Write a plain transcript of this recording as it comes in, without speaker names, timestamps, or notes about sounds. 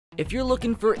If you're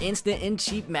looking for instant and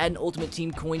cheap Madden Ultimate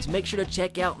Team coins, make sure to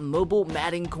check out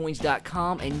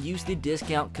mobilemaddencoins.com and use the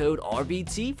discount code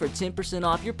RBT for 10%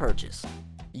 off your purchase.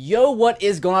 Yo, what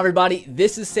is going on, everybody?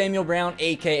 This is Samuel Brown,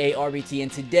 aka RBT,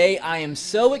 and today I am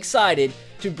so excited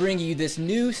to bring you this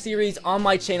new series on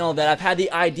my channel that I've had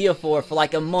the idea for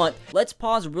like a month. Let's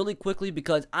pause really quickly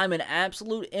because I'm an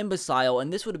absolute imbecile,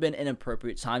 and this would have been an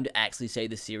appropriate time to actually say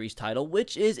the series title,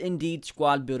 which is indeed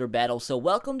Squad Builder Battle. So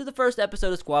welcome to the first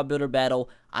episode of Squad Builder Battle.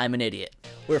 I'm an idiot.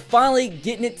 We're finally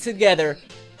getting it together,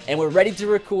 and we're ready to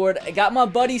record. I got my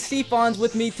buddy Cfons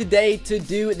with me today to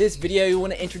do this video. You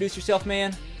want to introduce yourself,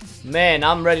 man? Man,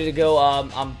 I'm ready to go.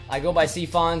 I go by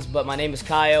Cfons, but my name is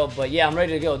Kyle. But yeah, I'm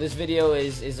ready to go. This video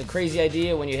is a crazy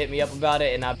idea when you hit me up about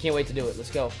it, and I can't wait to do it.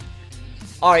 Let's go.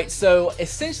 Alright, so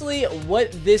essentially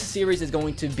what this series is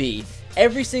going to be,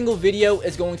 every single video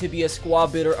is going to be a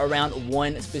squad builder around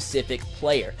one specific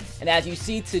player. And as you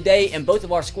see today in both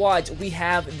of our squads, we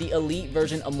have the elite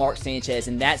version of Mark Sanchez,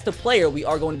 and that's the player we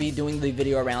are going to be doing the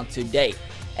video around today.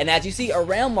 And as you see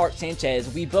around Mark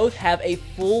Sanchez, we both have a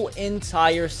full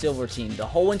entire silver team. The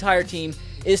whole entire team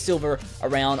is silver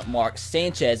around Mark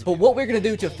Sanchez. But what we're going to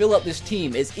do to fill up this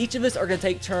team is each of us are going to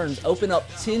take turns, open up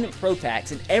 10 pro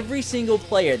packs, and every single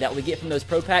player that we get from those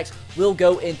pro packs will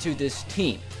go into this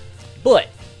team. But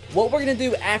what we're going to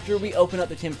do after we open up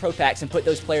the 10 pro packs and put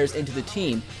those players into the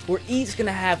team, we're each going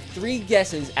to have 3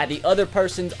 guesses at the other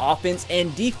person's offense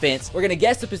and defense. We're going to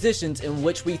guess the positions in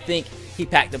which we think he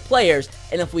packed the players,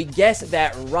 and if we guess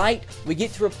that right, we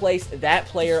get to replace that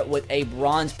player with a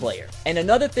bronze player. And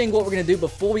another thing what we're going to do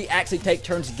before we actually take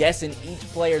turns guessing each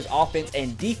player's offense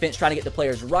and defense, trying to get the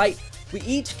players right, we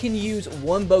each can use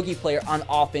one bogey player on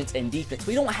offense and defense.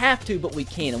 We don't have to, but we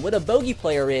can. And what a bogey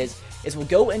player is we'll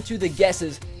go into the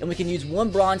guesses and we can use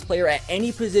one bronze player at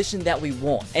any position that we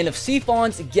want. And if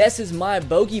Cfons guesses my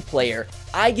bogey player,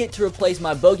 I get to replace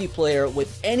my bogey player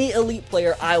with any elite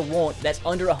player I want that's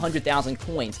under 100,000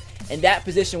 coins. And that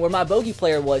position where my bogey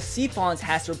player was, Cfons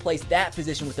has to replace that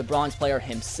position with the bronze player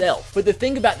himself. But the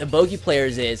thing about the bogey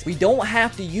players is, we don't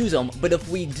have to use them, but if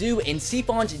we do and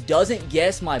Cfons doesn't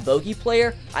guess my bogey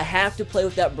player, I have to play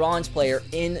with that bronze player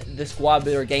in the squad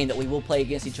builder game that we will play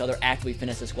against each other after we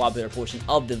finish the squad builder portion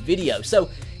of the video. So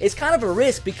it's kind of a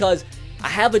risk because I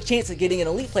have a chance of getting an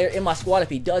elite player in my squad if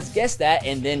he does guess that,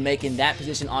 and then making that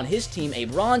position on his team a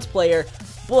bronze player.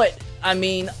 But I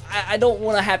mean, I don't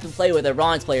want to have to play with a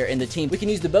bronze player in the team. We can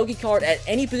use the bogey card at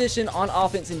any position on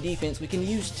offense and defense. We can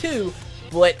use 2,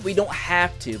 but we don't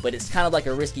have to. But it's kind of like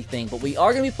a risky thing. But we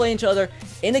are going to be playing each other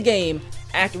in a game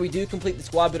after we do complete the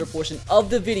squad builder portion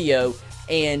of the video.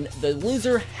 And the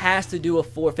loser has to do a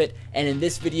forfeit, and in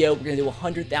this video we're going to do a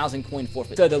 100,000 coin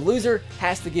forfeit. So the loser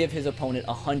has to give his opponent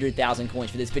 100,000 coins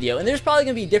for this video, and there's probably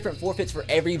going to be different forfeits for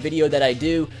every video that I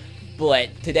do, but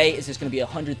today is just going to be a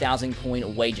 100,000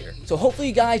 coin wager. So hopefully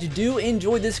you guys do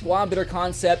enjoy this squad builder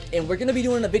concept, and we're going to be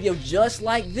doing a video just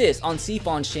like this on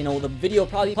Cfons' channel. The video will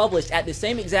probably be published at the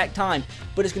same exact time,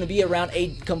 but it's going to be around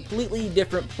a completely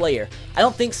different player. I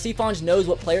don't think Cfons knows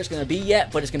what player it's going to be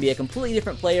yet, but it's going to be a completely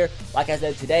different player. Like I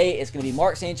said, today it's going to be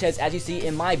Mark Sanchez, as you see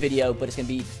in my video, but it's going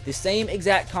to be the same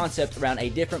exact concept around a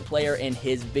different player in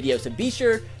his video. So be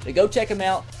sure to go check him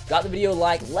out, drop the video a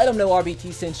like, let him know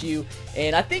RBT sent you,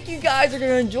 and I think you guys are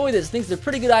going to enjoy this. I think it's a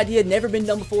pretty good idea, never been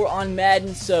done before on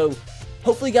Madden, so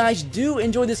hopefully you guys do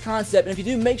enjoy this concept, and if you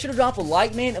do, make sure to drop a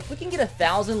like, man. If we can get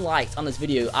 1,000 likes on this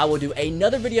video, I will do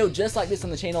another video just like this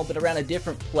on the channel, but around a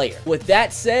different player. With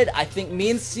that said, I think me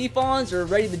and Cfons are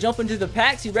ready to jump into the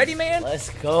packs. You ready, man?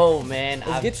 Let's go, man.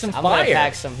 Let's get some fire. I'm gonna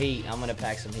pack some heat. I'm gonna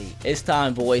pack some heat. It's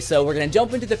time, boys. So we're gonna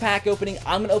jump into the pack opening.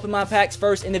 I'm gonna open my packs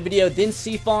first in the video, then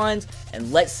Cfons,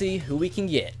 and let's see who we can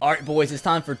get. All right, boys, it's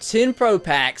time for 10 pro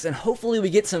packs, and hopefully we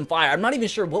get some fire. I'm not even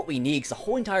sure what we need because the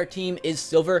whole entire team is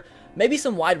silver. Maybe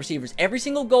some wide receivers. Every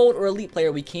single gold or elite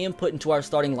player we can put into our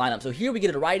starting lineup. So here we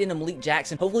get it right in Malik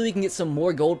Jackson. Hopefully we can get some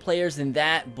more gold players than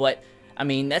that, but I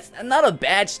mean, that's not a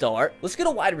bad start. Let's get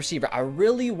a wide receiver. I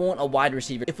really want a wide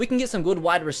receiver. If we can get some good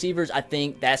wide receivers, I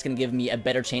think that's going to give me a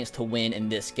better chance to win in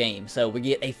this game. So we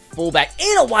get a fullback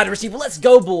and a wide receiver. Let's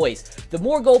go, boys. The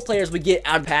more gold players we get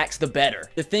out of packs, the better.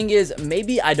 The thing is,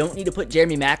 maybe I don't need to put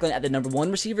Jeremy Maclin at the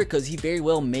 #1 receiver because he very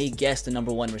well may guess the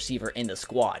 #1 receiver in the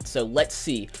squad. So let's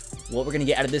see what we're going to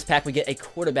get out of this pack. We get a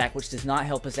quarterback, which does not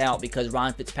help us out because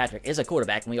Ryan Fitzpatrick is a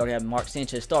quarterback, and we already have Mark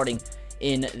Sanchez starting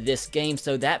in this game,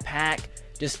 so that pack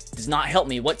just does not help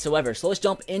me whatsoever. So let's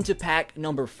jump into pack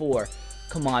number 4.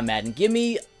 Come on, Madden. Give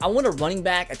me, I want a running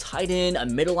back, a tight end, a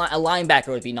middle line, a linebacker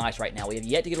would be nice right now. We have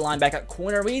yet to get a linebacker,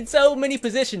 corner. We need so many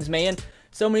positions, man.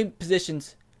 So many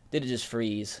positions. Did it just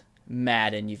freeze?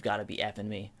 Madden, you've got to be effing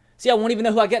me. See, I won't even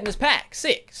know who I get in this pack.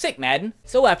 Sick. Sick, Madden.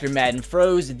 So after Madden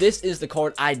froze, this is the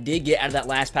card I did get out of that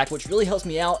last pack, which really helps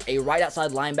me out. A right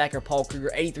outside linebacker, Paul Kruger,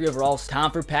 83 overall.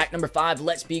 Time for pack number 5.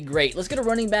 Let's be great. Let's get a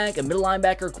running back, a middle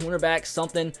linebacker, cornerback,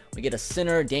 something. We get a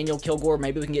center, Daniel Kilgore.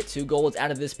 Maybe we can get 2 golds out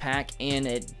of this pack, and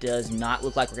it does not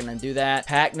look like we're going to do that.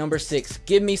 Pack number 6.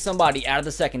 Give me somebody out of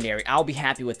the secondary. I'll be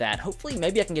happy with that. Hopefully,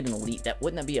 maybe I can get an elite.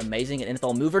 Wouldn't that be amazing? An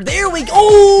NFL mover. There we go.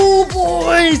 Oh,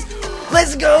 boys.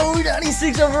 Let's go.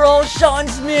 96 overall, Sean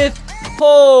Smith.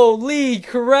 Holy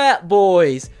crap,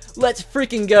 boys. Let's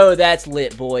freaking go. That's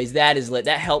lit, boys. That is lit.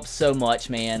 That helps so much,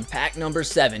 man. Pack number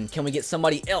 7. Can we get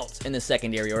somebody else in the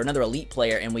secondary or another elite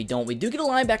player? And we don't. We do get a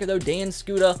linebacker, though, Dan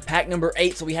Skuta. Pack number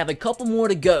 8. So we have a couple more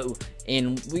to go.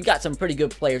 And we got some pretty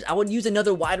good players. I would use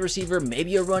another wide receiver,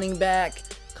 maybe a running back.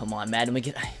 Come on, Madden. We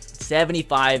get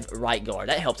 75 right guard.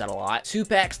 That helps out a lot. 2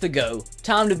 packs to go.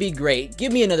 Time to be great.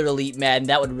 Give me another elite, Madden.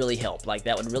 That would really help. Like,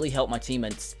 that would really help my team.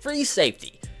 And free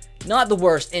safety. Not the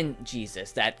worst. And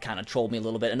Jesus, that kind of trolled me a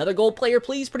little bit. Another gold player,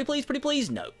 please. Pretty please, pretty please.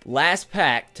 No. Last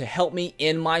pack to help me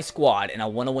in my squad. And I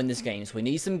want to win this game. So we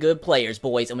need some good players,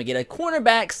 boys. And we get a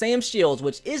cornerback, Sam Shields,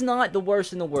 which is not the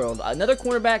worst in the world. Another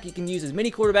cornerback. You can use as many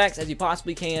quarterbacks as you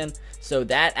possibly can. So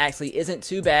that actually isn't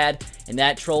too bad. And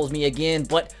that trolls me again.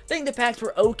 But I think the packs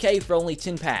were okay for only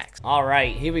 10 packs. All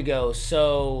right, here we go.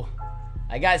 So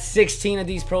I got 16 of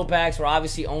these pro packs. We're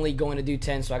obviously only going to do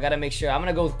 10, so I gotta make sure. I'm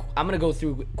gonna go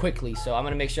through quickly, so I'm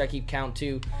gonna make sure I keep count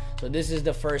too. So this is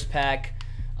the first pack.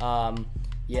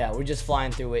 Yeah, we're just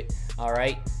flying through it. All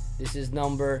right, this is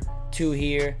number 2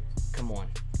 here. Come on,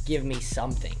 give me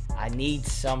something. I need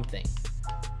something.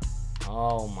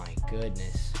 Oh my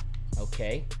goodness.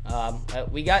 Okay,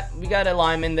 we got a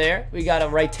lineman there. We got a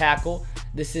right tackle.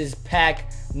 This is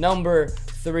pack number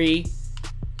 3.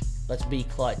 Let's be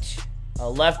clutch.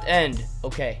 Left end.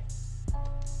 Okay.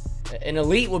 An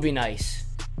elite would be nice.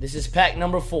 This is pack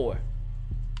number 4.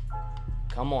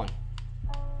 Come on.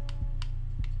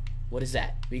 What is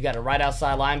that? We got a right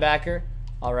outside linebacker.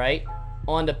 All right.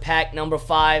 On to pack number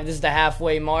 5. This is the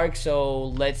halfway mark, so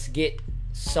let's get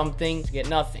something to get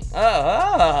nothing.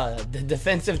 The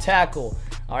defensive tackle.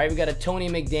 All right, we got a Tony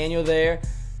McDaniel there.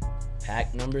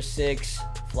 Pack number 6.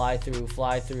 Fly through,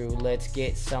 fly through. Let's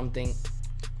get something.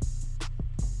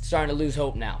 Starting to lose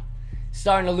hope now.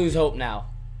 Starting to lose hope now.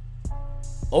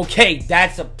 Okay,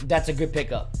 that's a good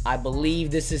pickup. I believe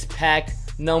this is pack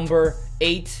number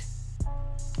 8.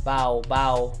 Bow,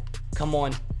 bow. Come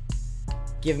on.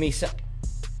 Give me some.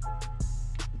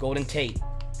 Golden Tate.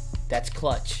 That's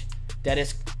clutch. That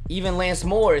is, even Lance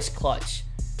Moore is clutch.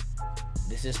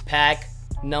 This is pack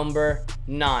number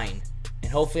 9.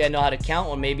 And hopefully I know how to count,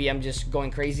 or maybe I'm just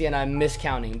going crazy and I'm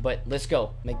miscounting. But let's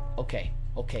go. Okay,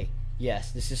 okay.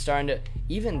 Yes, this is starting to...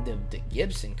 Even the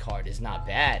Gibson card is not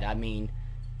bad. I mean,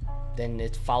 then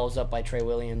it follows up by Trey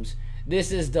Williams.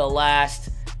 This is the last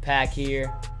pack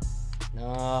here.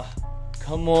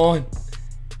 Come on.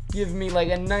 Give me like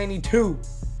a 92.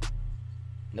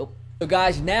 Nope. So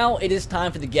guys, now it is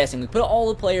time for the guessing. We put all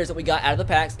the players that we got out of the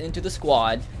packs into the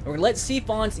squad. And we're going to let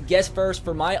C-Fonz guess first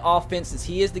for my offense, since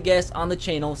he is the guest on the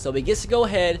channel. So he gets to go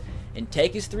ahead and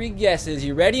take his 3 guesses.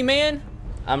 You ready, man?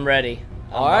 I'm ready.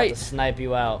 I'm about to snipe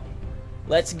you out.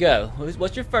 Let's go.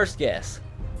 What's your first guess?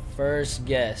 First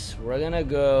guess. We're going to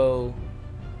go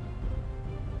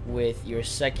with your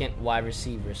second wide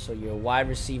receiver. So your wide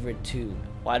receiver 2.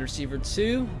 Wide receiver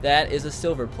 2, that is a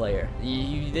silver player.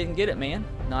 You didn't get it, man.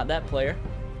 Not that player.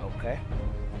 Okay.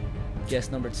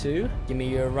 Guess number 2. Give me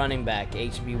your running back,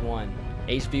 HB1.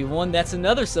 HB1, that's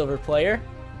another silver player.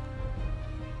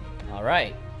 All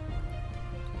right.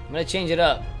 I'm going to change it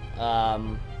up.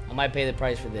 I might pay the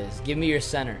price for this. Give me your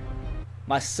center.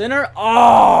 My center?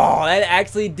 Oh, that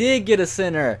actually did get a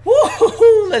center.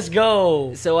 Woo! Let's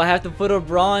go. So I have to put a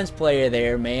bronze player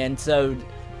there, man. So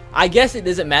I guess it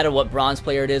doesn't matter what bronze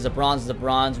player it is. A bronze is a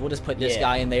bronze. We'll just put this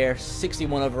guy in there.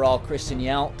 61 overall, Christian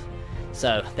Yount.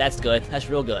 So that's good. That's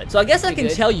real good. So I guess I can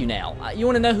tell you now. You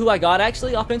want to know who I got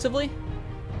actually offensively?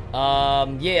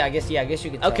 Yeah, I guess you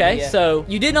can tell me, yeah. So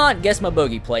you did not guess my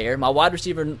bogey player. My wide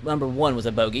receiver number 1 was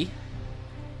a bogey.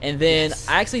 And then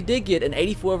I actually did get an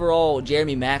 84 overall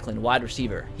Jeremy Maclin, wide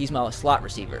receiver. He's my slot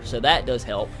receiver, so that does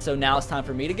help. So now it's time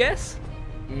for me to guess?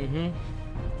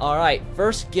 All right,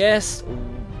 first guess.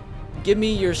 Give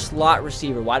me your slot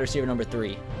receiver, wide receiver number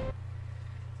 3.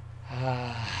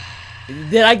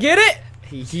 Did I get it?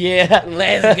 Yeah.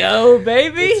 Let's go,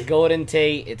 baby. It's Golden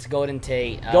Tate. It's Golden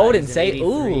Tate. Golden Tate.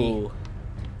 Ooh.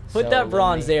 Put that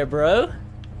bronze there, bro.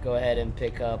 Go ahead and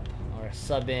pick up or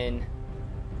sub in.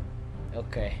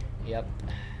 Okay. Yep.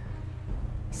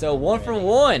 So 1 for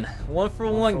 1. 1 for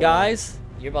 1, guys.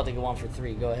 You're about to go 1 for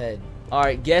 3. Go ahead. All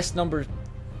right, guess number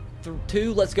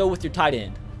 2. Let's go with your tight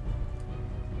end.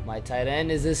 My tight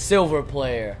end is a silver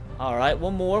player. All right,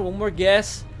 one more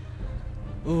guess.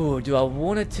 Ooh, do I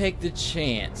want to take the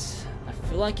chance? I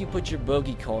feel like you put your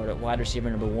bogey card at wide receiver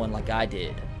number 1 like I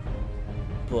did.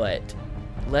 But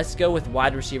let's go with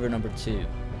wide receiver number 2.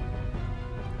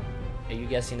 Are you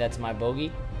guessing that's my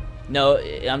bogey? No,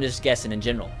 I'm just guessing in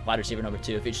general. Wide receiver number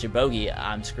 2. If it's your bogey,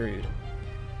 I'm screwed.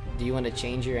 Do you want to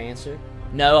change your answer?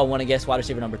 No, I want to guess wide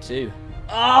receiver number 2.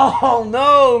 Oh,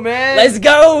 no, man. Let's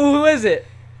go. Who is it?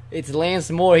 It's Lance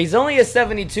Moore. He's only a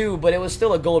 72, but it was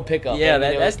still a gold pickup. Yeah,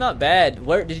 that's not bad.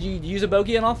 Where did you use a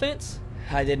bogey on offense?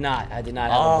 I did not. I did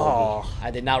not have a bogey.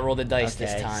 I did not roll the dice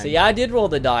this time. See, I did roll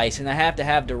the dice, and I have to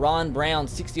have Deron Brown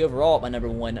 60 overall at my number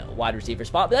 1 wide receiver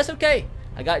spot, but that's okay.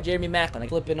 I got Jeremy Maclin.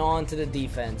 Flipping on to the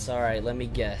defense. All right, let me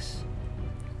guess.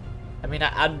 I mean,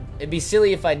 it'd be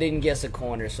silly if I didn't guess a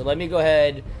corner, so let me go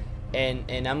ahead. And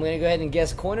I'm going to go ahead and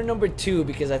guess corner number 2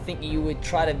 because I think you would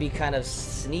try to be kind of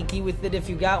sneaky with it if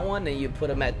you got one, and you'd put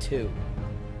him at 2.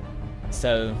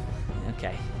 So,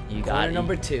 okay. You got corner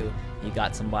number 2. You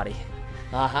got somebody.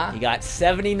 Uh-huh. You got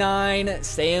 79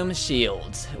 Sam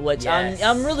Shields, which yes.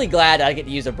 I'm really glad I get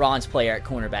to use a bronze player at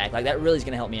cornerback. Like, that really is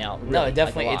going to help me out. Really, no,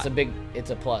 definitely. like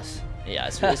it's a plus. Yeah,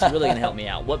 it's really going to help me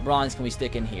out. What bronze can we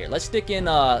stick in here? Let's stick in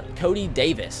Cody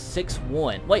Davis,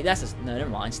 6'1". Wait, no, never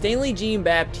mind. Stanley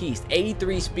Jean-Baptiste,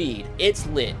 83 speed. It's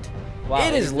lit. Wow,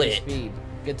 it is lit. Speed.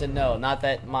 Good to know. Not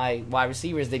that my wide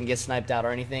receivers didn't get sniped out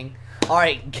or anything. All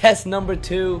right, guess number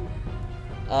 2.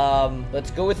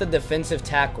 Let's go with a defensive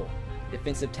tackle.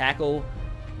 Defensive tackle.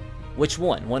 Which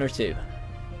one? 1 or 2?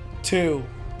 2.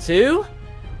 2?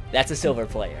 That's a silver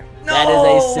player. No!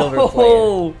 That is a silver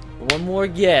player. One more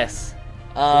guess.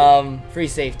 Free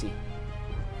safety.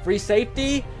 Free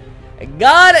safety?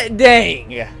 God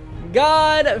dang.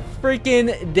 God freaking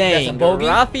dang. That's a bogey?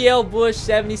 Raphael Bush,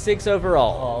 76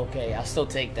 overall. Oh, okay. I'll still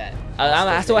take that.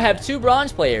 So I have 2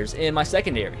 bronze players in my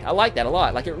secondary. I like that a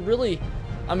lot. Like, it really...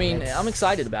 I mean, I'm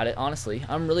excited about it, honestly.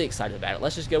 I'm really excited about it.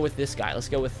 Let's just go with this guy. Let's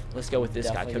go with this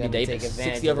guy, Cody Davis,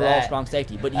 60 overall, strong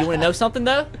safety. But you want to know something,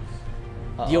 though?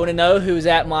 Do you want to know who's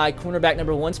at my cornerback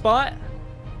number 1 spot?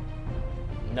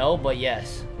 No, but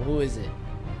yes. Who is it?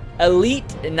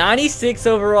 Elite 96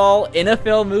 overall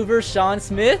NFL mover Sean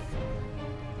Smith.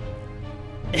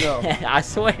 No. I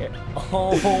swear.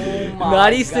 Oh my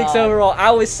 96 God. overall.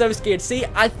 I was so scared. See,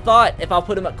 I thought if I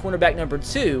put him at cornerback number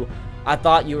 2, I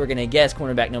thought you were gonna guess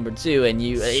cornerback number 2, and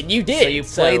you did. So you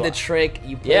played the trick.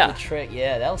 You played the trick.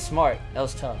 Yeah, that was smart. That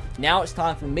was tough. Now it's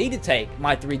time for me to take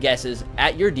my 3 guesses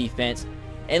at your defense,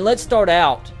 and let's start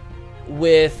out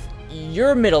with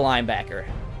your middle linebacker.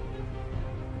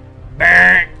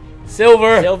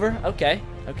 Silver. Silver. Okay.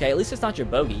 At least it's not your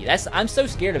bogey. I'm so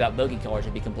scared about bogey cards,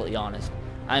 to be completely honest.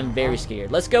 I'm very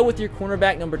scared. Let's go with your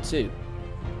cornerback number 2.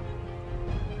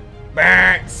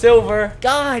 Silver.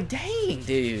 God dang,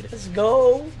 dude. Let's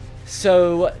go.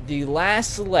 So, the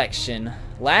last selection,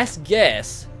 last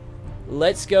guess,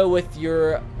 let's go with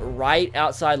your right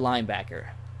outside linebacker.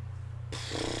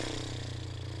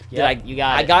 Yeah, you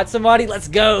got it. I got somebody. Let's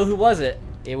go. Who was it?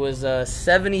 It was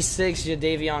 76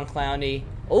 Jadeveon Clowney.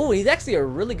 Oh, he's actually a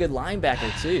really good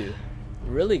linebacker, too.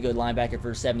 Really good linebacker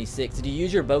for 76. Did you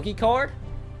use your bogey card?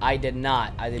 I did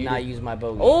not. I did not use my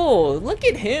bogey. Oh, look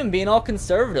at him being all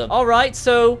conservative. All right,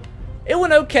 so it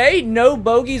went okay. No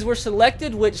bogeys were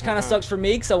selected, which kind of sucks for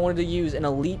me because I wanted to use an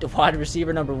elite wide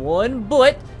receiver number 1.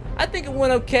 But I think it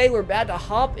went okay. We're about to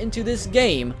hop into this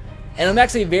game. And I'm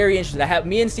actually very interested.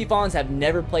 Me and Stephons have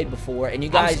never played before, and you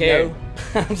guys know.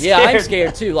 Yeah, I'm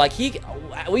scared too. Like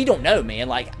we don't know, man.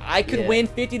 Like I could win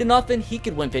 50-0. He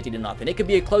could win 50-0. It could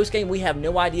be a close game. We have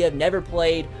no idea. I've never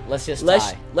played. Let's just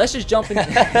tie. Let's just jump in.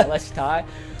 Let's tie.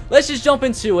 Let's just jump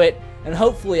into it. And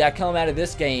hopefully I come out of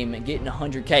this game getting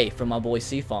 100K from my boy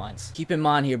Stephons. Keep in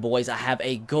mind here, boys, I have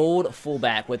a gold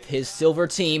fullback with his silver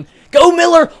team. Go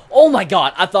Miller! Oh my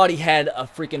God, I thought he had a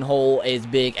freaking hole as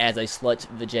big as a Slutch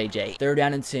JJ. 3rd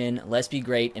down and 10. Let's be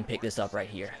great and pick this up right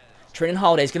here. Trenton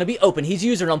Holiday's going to be open. He's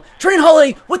using them. Trenton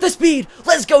Holiday with the speed.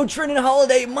 Let's go, Trenton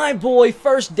Holiday, my boy.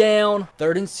 1st down.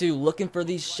 3rd and 2. Looking for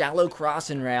these shallow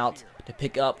crossing routes to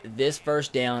pick up this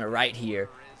 1st down right here.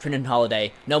 Trenton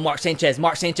Holiday. No, Mark Sanchez.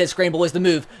 Mark Sanchez scramble is the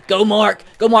move. Go, Mark.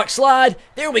 Go, Mark. Slide.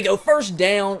 There we go. 1st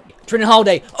down. Trenton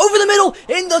Holiday over the middle,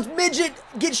 and the midget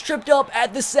gets tripped up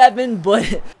at the 7,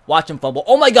 but watch him fumble.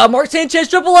 Oh my God, Mark Sanchez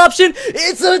triple option.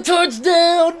 It's a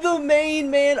touchdown. The main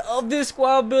man of this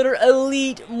squad builder,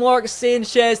 elite Mark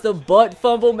Sanchez, the butt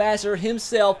fumble master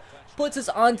himself, puts us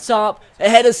on top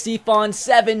ahead of Stephon.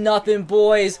 7-0,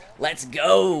 boys. Let's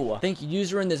go. I think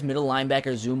user in this middle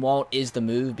linebacker zoom wall is the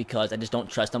move because I just don't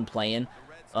trust him playing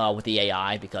with the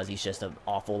AI because he's just an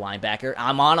awful linebacker.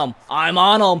 I'm on him. I'm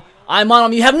on him. I'm on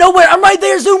him. You have nowhere. I'm right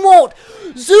there, Zoom Walt.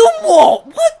 Zoom Walt.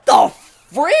 What the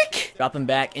frick? Drop him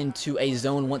back into a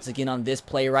zone once again on this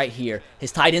play right here.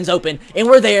 His tight end's open, and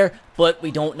we're there, but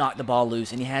we don't knock the ball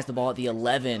loose, and he has the ball at the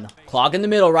 11. Clog in the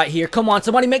middle right here. Come on,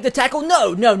 somebody make the tackle.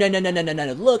 No.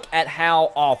 Look at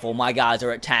how awful my guys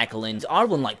are at tackling. I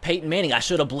wouldn't like Peyton Manning. I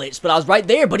should have blitzed, but I was right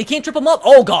there, but he can't trip him up.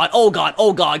 Oh,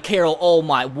 God. Carroll, oh,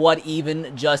 my. What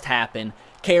even just happened?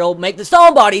 Carroll,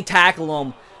 somebody tackle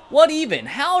him. What even?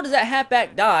 How does that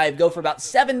halfback dive go for about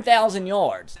 7,000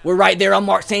 yards? We're right there on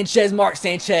Mark Sanchez. Mark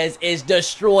Sanchez is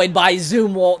destroyed by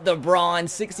Zoom Walt, the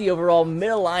bronze 60 overall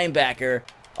middle linebacker.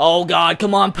 Oh, God.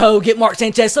 Come on, Poe. Get Mark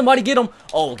Sanchez. Somebody get him.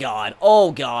 Oh,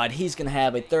 God. He's going to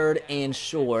have a 3rd and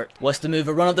short. What's the move?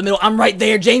 A run up the middle. I'm right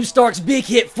there. James Starks, big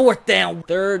hit. 4th down.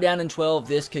 3rd down and 12.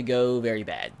 This could go very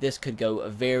bad. This could go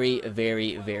very,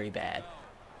 very, very bad.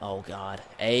 Oh, God.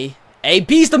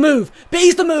 B's the move.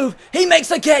 He makes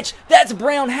the catch. That's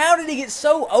Brown. How did he get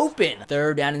so open?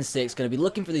 3rd down and 6. Going to be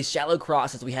looking for these shallow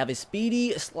crosses. We have a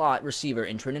speedy slot receiver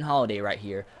in Trenton Holiday right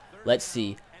here. Let's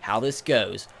see how this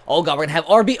goes. Oh, God. We're going to have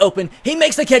RB open. He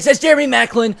makes the catch. That's Jeremy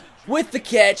Maclin with the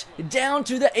catch down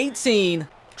to the 18.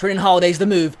 Trenton Holiday's the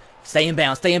move. Stay in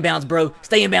bounds, bro.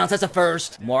 Stay in bounds. That's a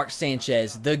first. Mark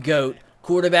Sanchez, the GOAT.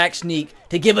 Quarterback sneak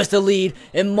to give us the lead,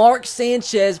 and Mark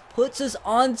Sanchez puts us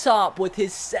on top with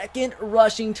his 2nd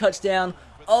rushing touchdown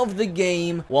of the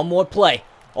game. One more play.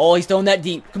 Oh, he's throwing that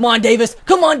deep. Come on, Davis.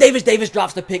 Davis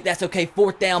drops the pick. That's okay.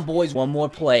 4th down, boys. One more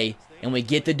play, and we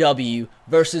get the W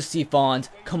versus Seafons.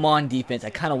 Come on, defense. I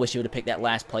kind of wish you would have picked that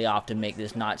last play off to make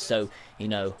this not so,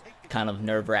 kind of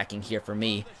nerve-wracking here for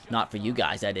me. Not for you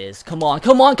guys, that is. Come on.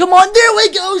 There we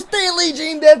go. Stanley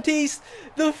Jean-Baptiste,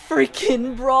 the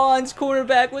freaking bronze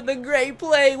quarterback with a great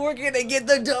play. We're going to get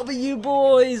the W,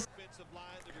 boys.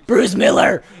 Bruce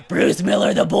Miller,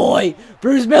 the boy.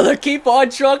 Bruce Miller, keep on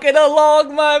trucking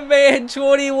along, my man.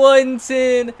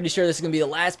 21-10. Pretty sure this is going to be the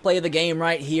last play of the game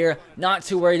right here. Not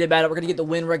too worried about it. We're going to get the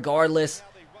win regardless.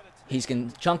 He's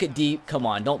going to chunk it deep. Come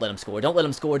on, don't let him score.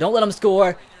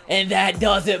 And that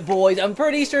does it, boys. I'm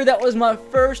pretty sure that was my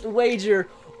first wager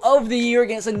of the year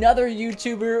against another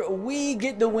YouTuber. We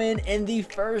get the win in the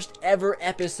first ever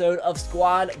episode of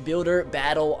Squad Builder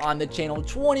Battle on the channel.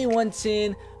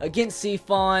 21-10 against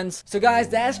Seafons. So guys,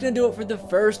 that's going to do it for the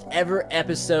first ever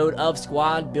episode of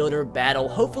Squad Builder Battle.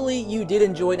 Hopefully you did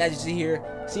enjoy it. As you see here,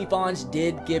 Seafons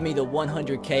did give me the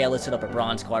 100K. I listed up a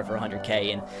bronze card for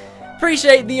 100K, and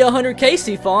appreciate the 100K,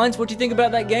 Seafons. What do you think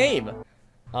about that game?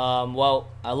 Well,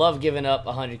 I love giving up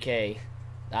 100K.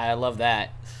 I love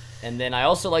that. And then I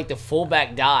also like the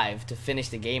fullback dive to finish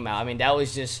the game out. I mean, that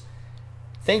was just...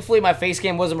 Thankfully, my face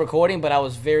cam wasn't recording, but I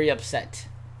was very upset.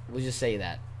 We'll just say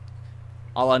that.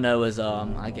 All I know is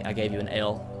I gave you an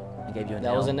L.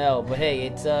 That was an L. But hey,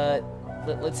 it's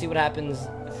let's see what happens.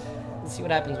 Let's see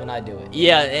what happens when I do it.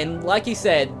 Yeah, and like he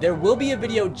said, there will be a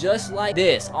video just like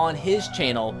this on his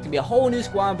channel. It's going to be a whole new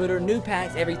squad builder, new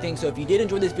packs, everything. So if you did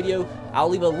enjoy this video, I'll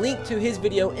leave a link to his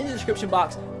video in the description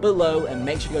box below, and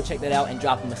make sure to go check that out and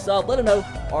drop him a sub. Let him know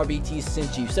RBT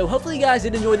sent you. So hopefully you guys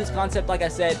did enjoy this concept. Like I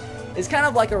said, it's kind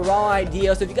of like a raw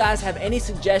idea. So if you guys have any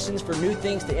suggestions for new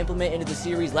things to implement into the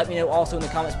series, let me know also in the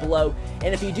comments below.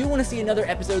 And if you do want to see another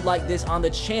episode like this on the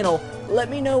channel, let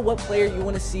me know what player you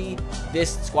want to see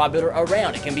this squad builder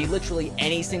around. It can be literally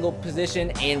any single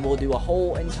position, and we'll do a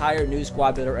whole entire new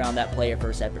squad builder around that player for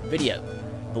a separate video.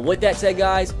 But with that said,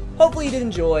 guys, hopefully you did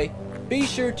enjoy. Be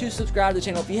sure to subscribe to the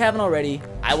channel if you haven't already.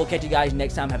 I will catch you guys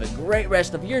next time. Have a great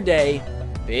rest of your day.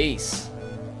 Peace.